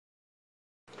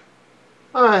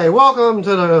Hi, welcome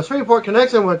to the Shreveport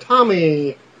Connection with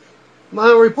Tommy.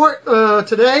 My report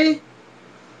today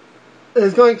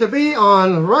is going to be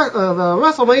on the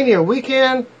WrestleMania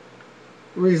weekend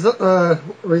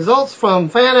results from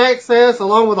fan access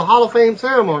along with the Hall of Fame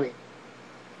ceremony.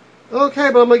 Okay,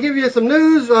 but I'm going to give you some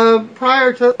news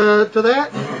prior to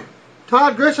that.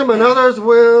 Todd Grisham and others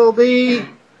will be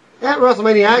at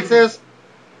WrestleMania Access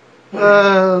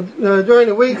during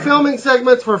the week filming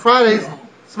segments for Friday's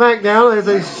SmackDown as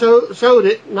they showed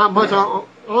it, not much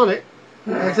on it.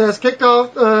 Access kicked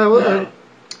off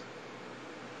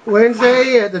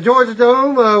Wednesday at the Georgia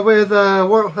Dome at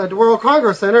the World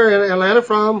Congress Center in Atlanta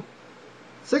from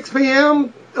 6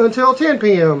 p.m. until 10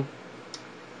 p.m.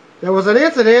 There was an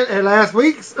incident at last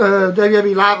week's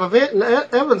WWE Live event in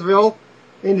Evansville,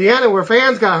 Indiana, where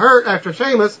fans got hurt after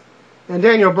Sheamus and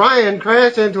Daniel Bryan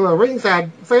crashed into a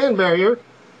ringside fan barrier.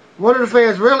 One of the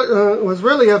fans was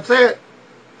really upset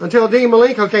until Dean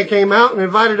Malenko came out and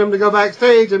invited him to go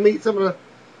backstage and meet a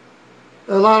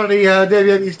lot of the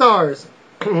WWE stars.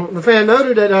 The fan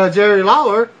noted that Jerry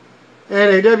Lawler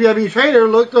and a WWE trainer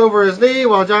looked over his knee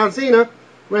while John Cena,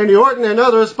 Randy Orton, and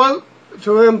others spoke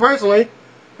to him personally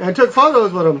and took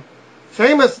photos with him.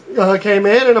 Sheamus came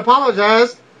in and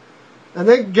apologized and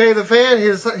then gave the fan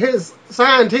his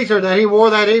signed t-shirt that he wore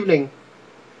that evening.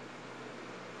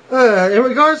 In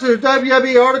regards to the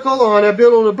WWE article on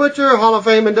Abdullah the Butcher Hall of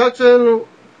Fame induction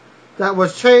that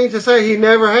was changed to say he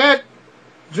never had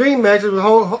dream matches with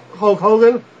Hulk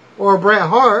Hogan or Bret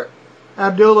Hart,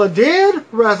 Abdullah did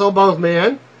wrestle both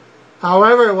men.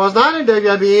 However, it was not in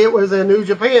WWE, it was in New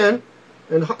Japan,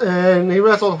 and he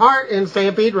wrestled Hart in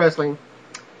Stampede Wrestling.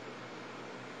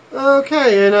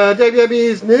 Okay, and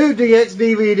WWE's new DX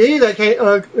DVD that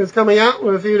is coming out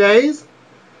in a few days.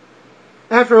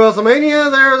 After WrestleMania,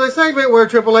 there's a segment where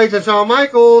Triple H and Shawn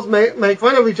Michaels make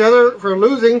fun of each other for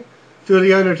losing to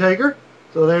The Undertaker.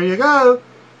 So there you go.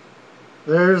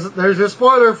 There's your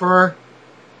spoiler for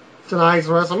tonight's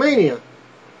WrestleMania.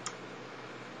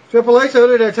 Triple H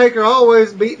noted that Taker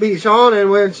always beat Shawn, and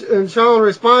when Shawn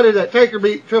responded that Taker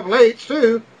beat Triple H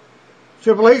too,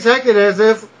 Triple H acted as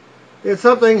if it's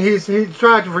something he's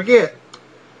tried to forget.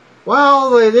 While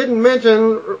they didn't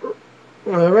mention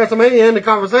WrestleMania in the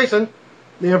conversation,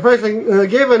 the impression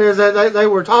given is that they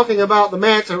were talking about the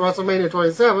match at WrestleMania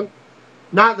 27,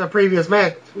 not the previous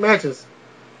matches.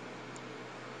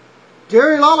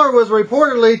 Jerry Lawler was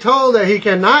reportedly told that he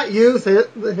cannot use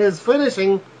his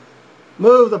finishing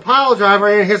move, the pile driver,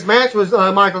 in his match with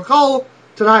Michael Cole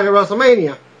tonight at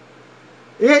WrestleMania.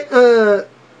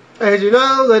 As you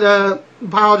know, that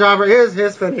pile driver is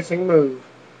his finishing move.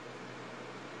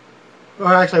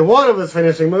 Or actually, one of his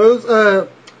finishing moves.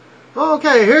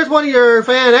 Okay, here's one of your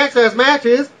fan access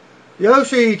matches.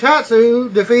 Yoshi Tatsu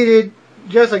defeated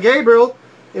Jessa Gabriel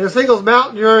in a singles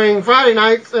bout during Friday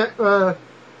night's or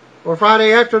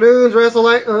Friday afternoon's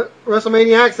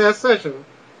WrestleMania Access session.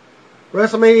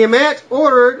 WrestleMania match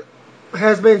ordered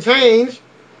has been changed,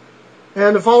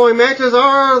 and the following matches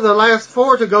are the last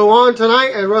four to go on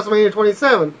tonight at WrestleMania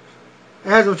 27.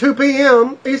 As of 2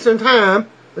 p.m. Eastern Time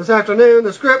this afternoon,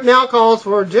 the script now calls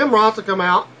for Jim Ross to come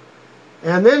out,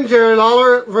 and then Jerry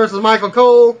Lawler versus Michael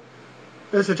Cole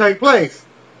is to take place.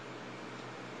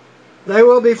 They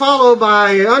will be followed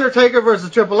by Undertaker versus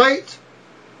Triple H.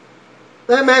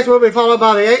 That match will be followed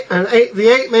by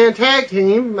the eight-man tag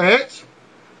team match.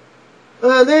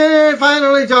 And then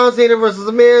finally John Cena versus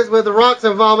The Miz with The Rock's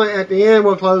involvement at the end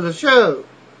will close the show.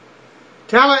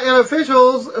 Talent and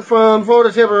officials from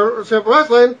Florida Championship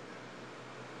Wrestling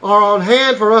are on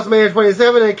hand for WrestleMania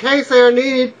 27 in case they are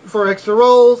needed for extra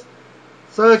roles,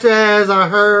 such as I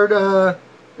heard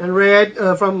and read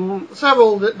from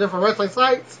several different wrestling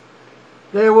sites.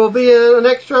 There will be an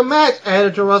extra match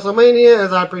added to WrestleMania,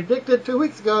 as I predicted 2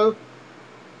 weeks ago,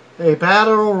 a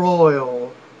Battle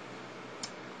Royal.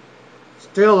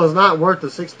 Still is not worth the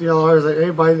 $60 that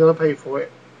everybody's going to pay for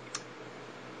it.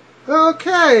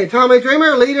 Okay, Tommy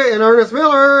Dreamer, Lita, and Ernest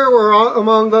Miller were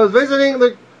among those visiting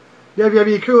the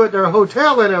WWE crew at their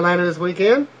hotel in Atlanta this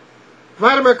weekend.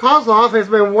 Vladimir Kozlov has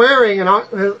been wearing an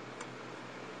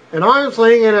arm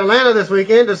sling in Atlanta this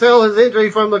weekend to sell his injury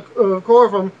from the core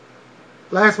from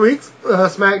last week's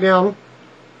SmackDown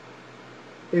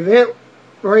event,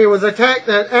 where he was attacked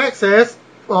at Axxess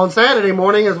on Saturday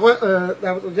morning, as well.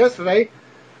 That was yesterday.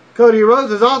 Cody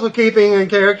Rhodes is also keeping in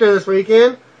character this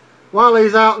weekend while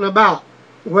he's out and about,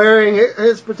 wearing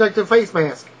his protective face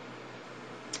mask.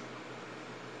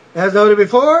 As noted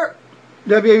before,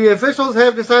 WWE officials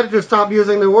have decided to stop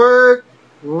using the word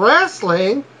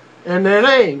wrestling in their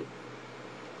name.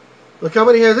 The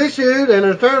company has issued an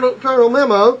internal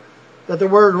memo that the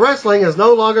word wrestling is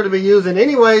no longer to be used in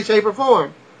any way, shape, or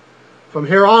form. From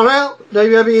here on out,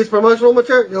 WWE's promotional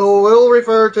material will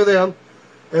refer to them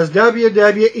as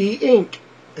WWE Inc.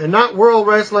 and not World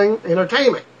Wrestling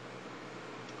Entertainment.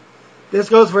 This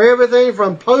goes for everything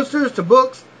from posters to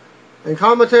books and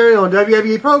commentary on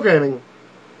WWE programming.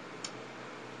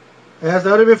 As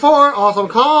noted before, Awesome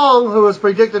Kong, who is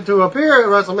predicted to appear at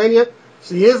WrestleMania,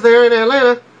 she is there in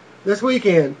Atlanta this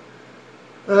weekend.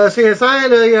 She has signed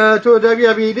to a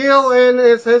WWE deal and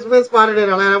has been spotted in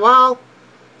Atlanta. While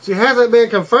she hasn't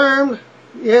been confirmed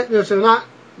yet, she'll not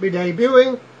be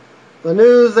debuting. The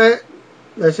news that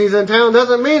she's in town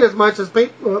doesn't mean as much as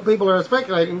people are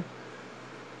speculating.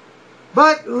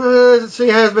 But she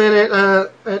has been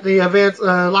at the events,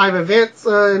 live events,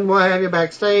 and what have you,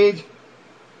 backstage,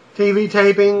 TV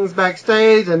tapings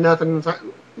backstage, and nothing.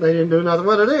 They didn't do nothing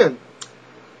with her then.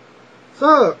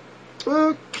 So,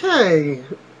 okay.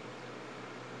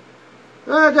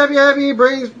 WWE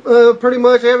brings pretty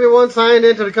much everyone signed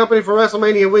into the company for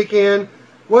WrestleMania weekend,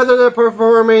 whether they're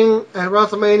performing at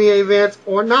WrestleMania events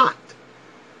or not.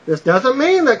 This doesn't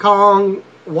mean that Kong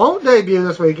won't debut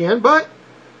this weekend, but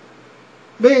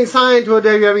being signed to a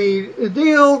WWE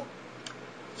deal,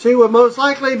 she would most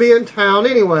likely be in town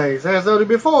anyways. As noted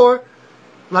before,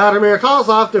 Vladimir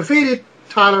Kozlov defeated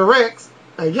Tyler Rex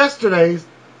at yesterday's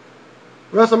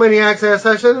WrestleMania Axxess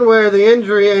session, where the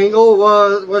injury angle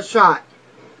was shot.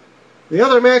 The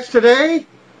other match today,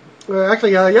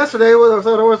 yesterday, there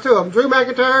was two of them. Drew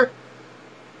McIntyre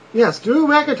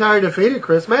defeated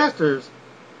Chris Masters.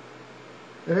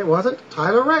 And it wasn't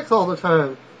Tyler Rex all the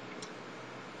time.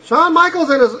 Shawn Michaels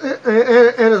and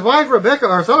his wife Rebecca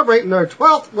are celebrating their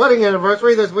 12th wedding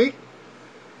anniversary this week,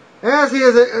 as he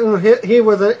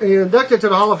was inducted to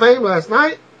the Hall of Fame last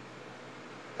night.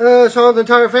 Shawn's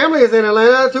entire family is in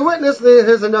Atlanta to witness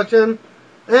his induction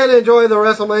and enjoy the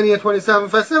WrestleMania 27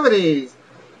 festivities.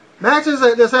 Matches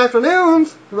at this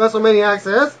afternoon's WrestleMania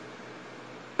Axxess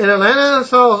in Atlanta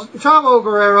saw Chavo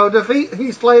Guerrero defeat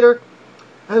Heath Slater,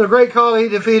 and the Great Khali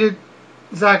defeated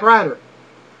Zack Ryder.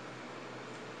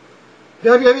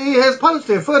 WWE has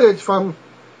posted footage from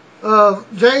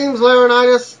James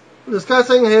Lauranitus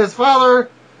discussing his father,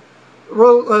 the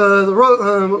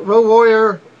Road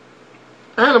Warrior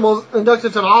Animal,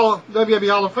 inducted to the WWE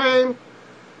Hall of Fame.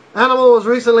 Animal was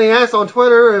recently asked on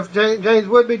Twitter if James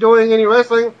would be doing any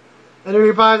wrestling, and he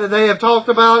replied that they have talked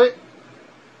about it.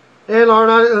 And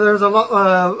there's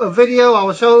a video I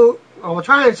will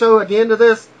try and show at the end of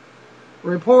this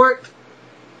report.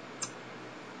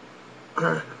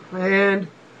 And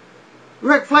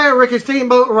Ric Flair and Ricky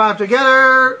Steamboat arrived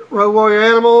together. Road Warrior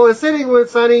Animal is sitting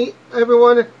with Sonny.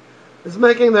 Everyone is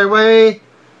making their way,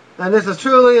 and this is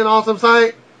truly an awesome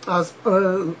sight. I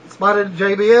spotted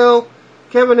JBL,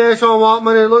 Kevin Nash, Sean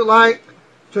Waltman, it looked like,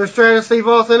 Trish Stratus, Steve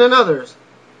Austin, and others.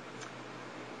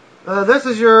 This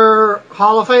is your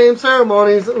Hall of Fame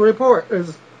ceremonies report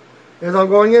as I'm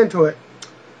going into it.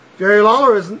 Jerry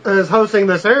Lawler is hosting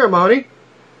the ceremony.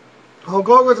 Hulk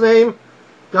Hogan's name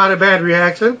got a bad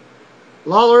reaction.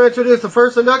 Lawler introduced the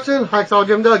first induction, Hacksaw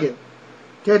Jim Duggan.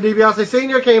 Ted DiBiase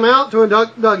Sr. came out to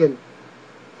induct Duggan.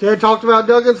 Ted talked about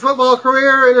Duggan's football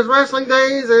career and his wrestling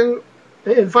days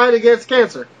and fight against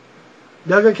cancer.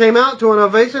 Duggan came out to an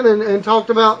ovation and talked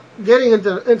about getting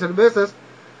into the business.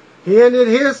 He ended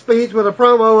his speech with a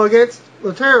promo against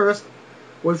the terrorists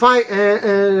would fight,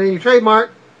 and he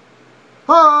trademarked,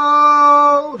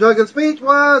 "Ho!" Duggan's speech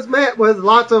was met with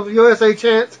lots of USA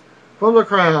chants from the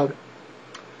crowd.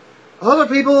 Other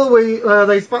people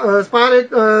they spotted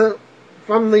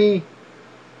from the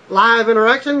live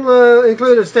interaction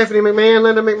included Stephanie McMahon,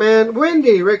 Linda McMahon,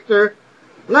 Wendy Richter,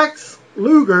 Lex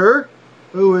Luger,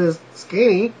 who is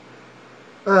skinny,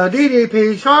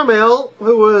 DDP Charmel,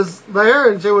 who was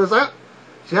there, and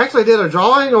she actually did a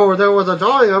drawing, or there was a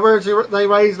drawing of her, and they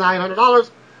raised $900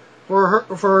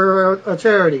 for a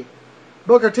charity.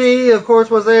 Booker T, of course,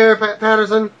 was there. Pat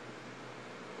Patterson.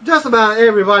 Just about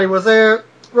everybody was there.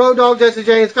 Road Dogg, Jesse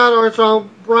James, Scott Armstrong,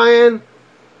 Brian,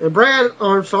 and Brad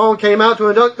Armstrong came out to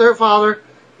induct their father,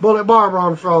 Bullet Barb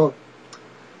Armstrong.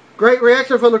 Great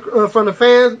reaction from the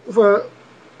fans for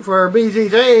BG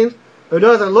James, who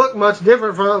doesn't look much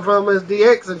different from his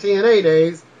DX and TNA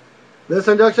days. This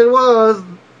induction was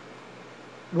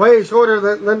way shorter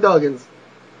than Duggan's.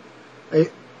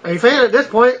 A fan at this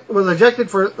point was ejected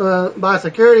by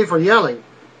security for yelling.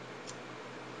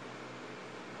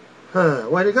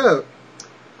 Way to go.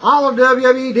 All of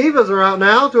WWE Divas are out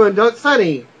now to induct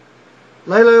Sunny.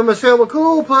 Layla and Michelle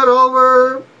McCool put her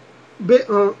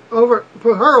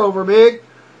over big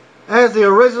as the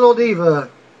original diva.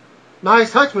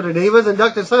 Nice touch with the Divas,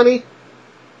 inducted Sunny,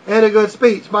 and a good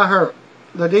speech by her.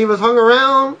 the Divas hung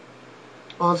around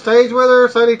on stage with her.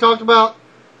 Sunny talked about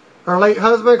her late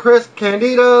husband, Chris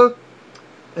Candido,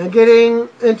 and getting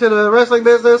into the wrestling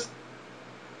business.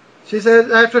 She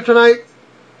said after tonight,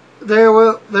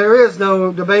 there is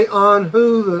no debate on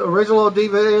who the original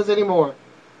diva is anymore.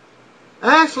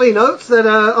 Ashley notes that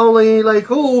only Lay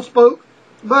Cool spoke,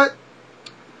 but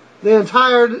the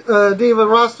entire diva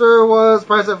roster was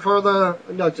present for the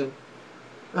induction.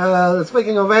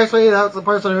 Speaking of Ashley, that's the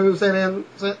person who sent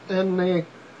in the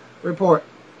report.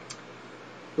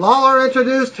 Lawler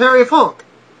introduced Terry Funk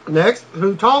next,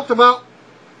 who talked about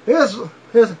his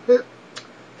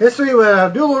history with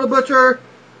Abdullah the Butcher.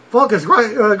 Funk is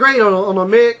great on the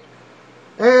mic,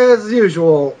 as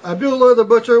usual. Abdullah the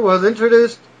Butcher was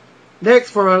introduced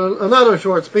next for another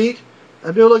short speech.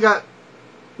 Abdullah got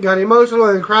emotional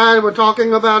and cried when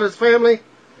talking about his family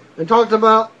and talked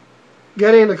about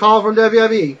getting the call from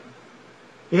WWE.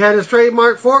 He had his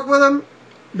trademark fork with him.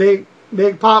 Big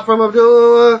pop from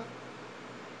Abdullah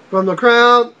from the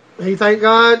crowd. He thanked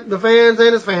God, the fans,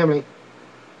 and his family.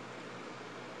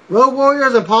 Road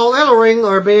Warriors and Paul Ellering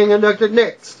are being inducted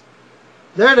next.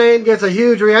 Their name gets a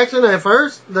huge reaction at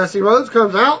first. Dusty Rhodes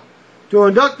comes out to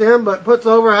induct them, but puts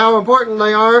over how important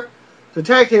they are to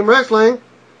tag team wrestling.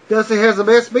 Dusty has the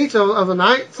best speech of the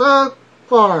night so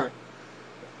far.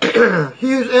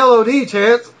 Huge LOD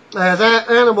chants as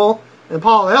Animal and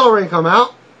Paul Ellering come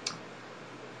out.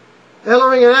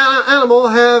 Ellering and Animal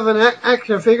have an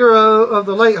action figure of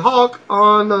the late Hawk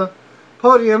on the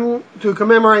podium to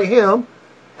commemorate him.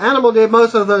 Animal did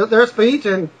most of their speech,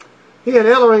 and he and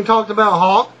Ellering talked about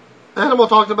Hawk. Animal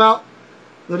talked about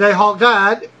the day Hawk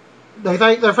died. They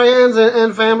thanked their fans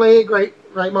and family. Great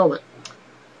moment.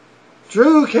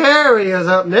 Drew Carey is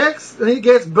up next. He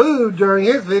gets booed during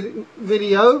his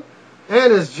video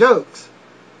and his jokes.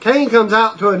 Kane comes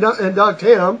out to induct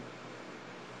him,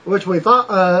 which we thought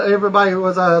everybody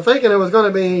was thinking it was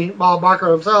going to be Bob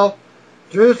Barker himself.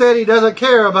 Drew said he doesn't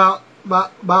care about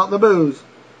the boos.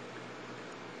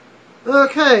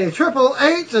 Okay, Triple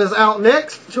H is out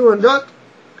next to induct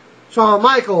Shawn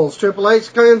Michaels. Triple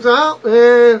H comes out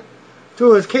and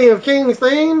to his King of Kings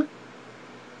theme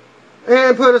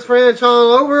and put his friend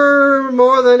Shawn over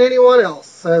more than anyone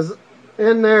else, as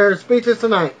in their speeches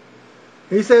tonight.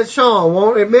 He said Shawn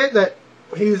won't admit that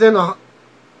he's in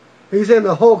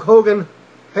the Hulk Hogan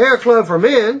Hair Club for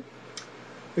men.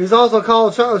 He's also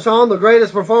called Shawn the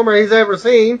greatest performer he's ever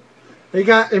seen. He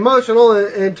got emotional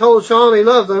and told Shawn he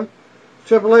loved him.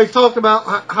 Triple H talked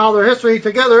about how their history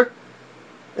together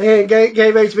and gave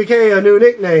HBK a new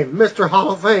nickname, Mr.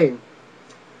 Hall of Fame.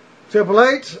 Triple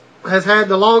H has had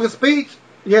the longest speech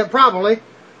yet, probably.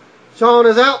 Shawn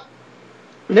is out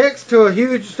next to a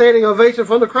huge standing ovation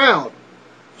from the crowd.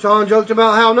 Shawn joked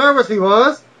about how nervous he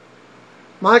was.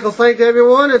 Michaels thanked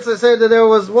everyone and said that there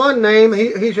was one name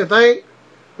he should thank,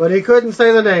 but he couldn't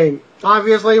say the name,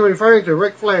 obviously referring to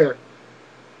Ric Flair.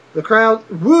 The crowd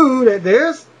wooed at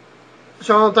this.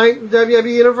 Shawn thanked the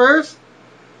WWE Universe,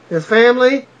 his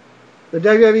family, the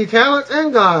WWE talents,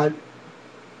 and God.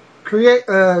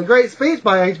 Great speech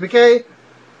by HBK.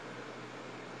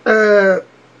 They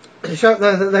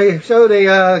showed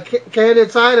a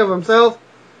candid side of himself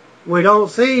we don't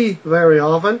see very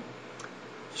often.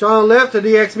 Shawn left to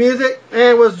DX Music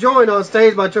and was joined on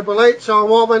stage by Triple H, Shawn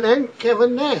Waltman, and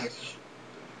Kevin Nash.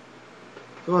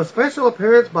 So a special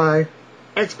appearance by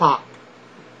X-Pac.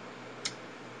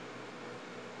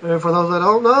 And for those that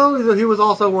don't know, he was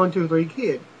also 1-2-3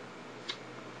 Kid.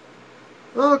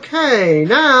 Okay,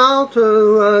 now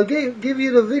to give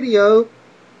you the video.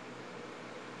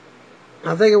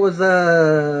 I think it was,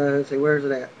 let's see, where's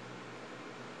it at?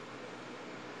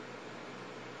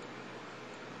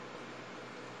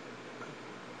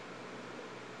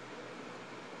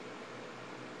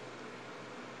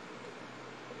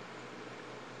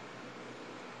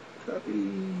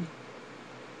 Copy.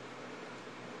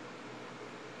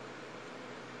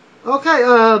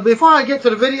 Okay, before I get to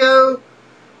the video,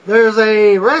 there's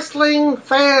a wrestling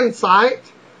fan site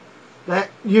that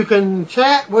you can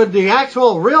chat with the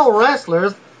actual real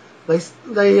wrestlers. They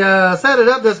set it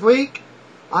up this week.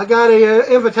 I got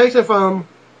an invitation from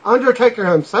Undertaker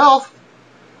himself,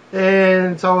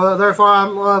 and so therefore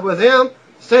I'm with him,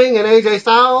 Sting and AJ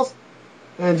Styles.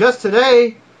 And just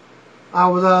today, I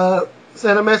was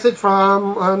sent a message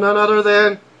from none other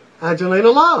than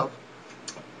Angelina Love.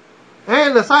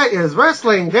 And the site is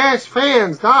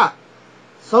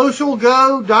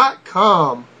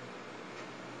wrestling-fans.socialgo.com.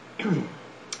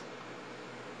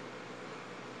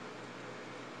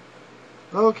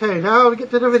 Okay, now to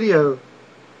get to the video,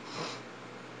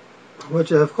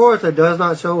 which of course it does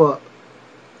not show up.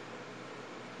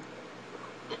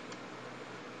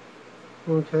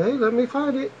 Okay, let me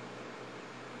find it.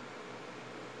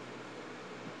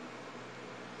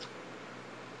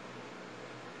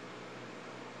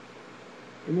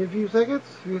 Give me a few seconds.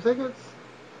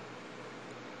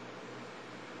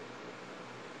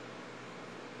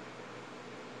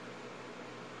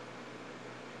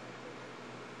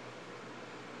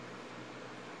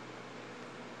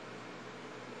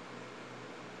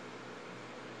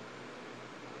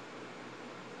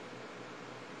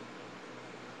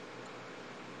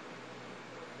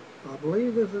 I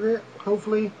believe this is it.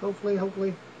 Hopefully.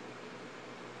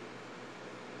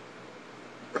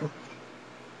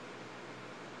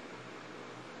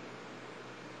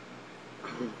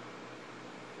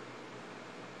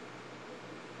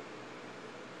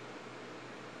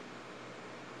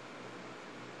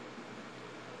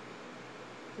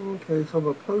 Okay, so I'm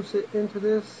going to post it into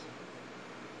this.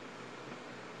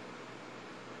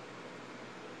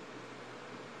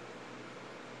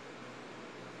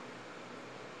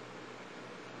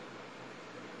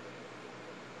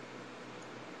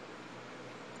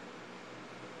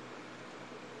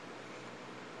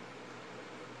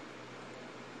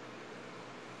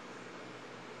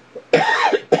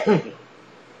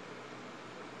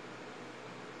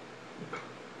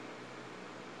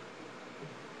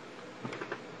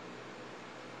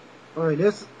 Alright,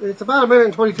 it's about 1 minute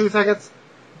and 22 seconds,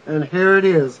 and here it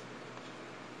is.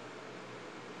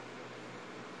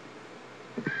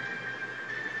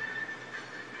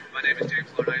 My name is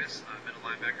Lauranitus. I'm a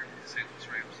linebacker for the St. Louis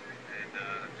Rams, and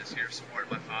I'm just here to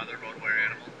support my father, Road Warrior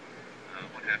Animal,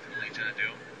 one half of the Legion of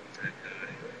Doom, and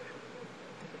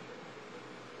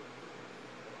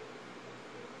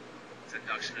it's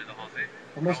induction into the Hall of Fame.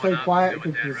 I'm going to stay quiet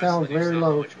because it sounds very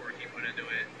low. Much work he put into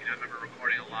it. You know, I remember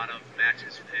recording a lot of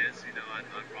matches of his, you know, on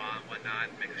Raw and whatnot,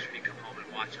 making sure he'd come home and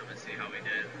watch them and see how he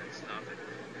did and stuff, and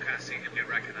kind of seeing him get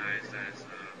recognized as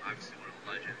obviously one of the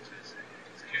legends. It's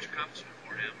a huge accomplishment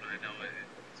for him, and I know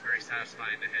it's very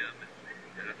satisfying to him,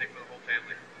 and I think for the whole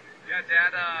family. Yeah,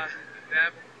 Dad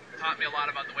taught me a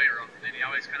lot about the weight room, and he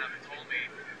always kind of told me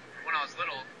when I was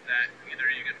little that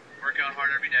either you can work out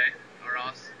hard every day, or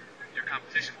else your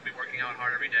competition will be working out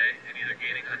hard every day and either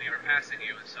gaining on you or passing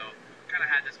you. And so kind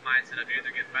of had this mindset of you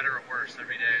either get better or worse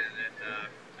every day, and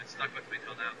it stuck with me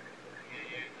till now.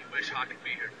 You wish Hawk could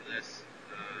be here for this.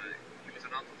 He was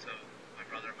an uncle to my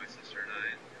brother, my sister, and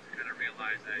I, and to kind of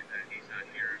realize that he's not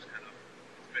here is kind of,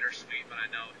 it's bittersweet, but I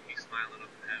know he's smiling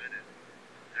up in heaven, and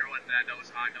everyone that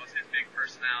knows Hawk knows his big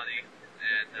personality,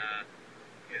 and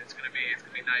it's gonna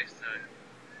be nice to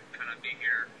kind of be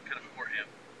here kind of for him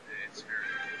in spirit.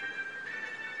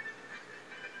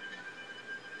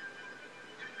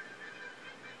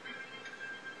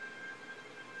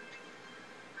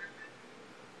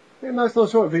 A nice little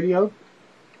short video.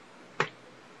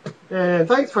 And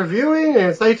thanks for viewing,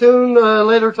 and stay tuned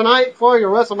later tonight for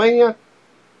your WrestleMania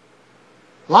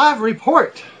live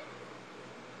report.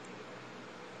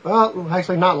 Well,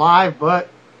 actually not live, but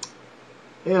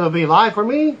it'll be live for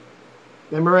me,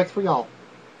 then X for y'all.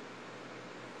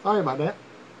 Sorry about that.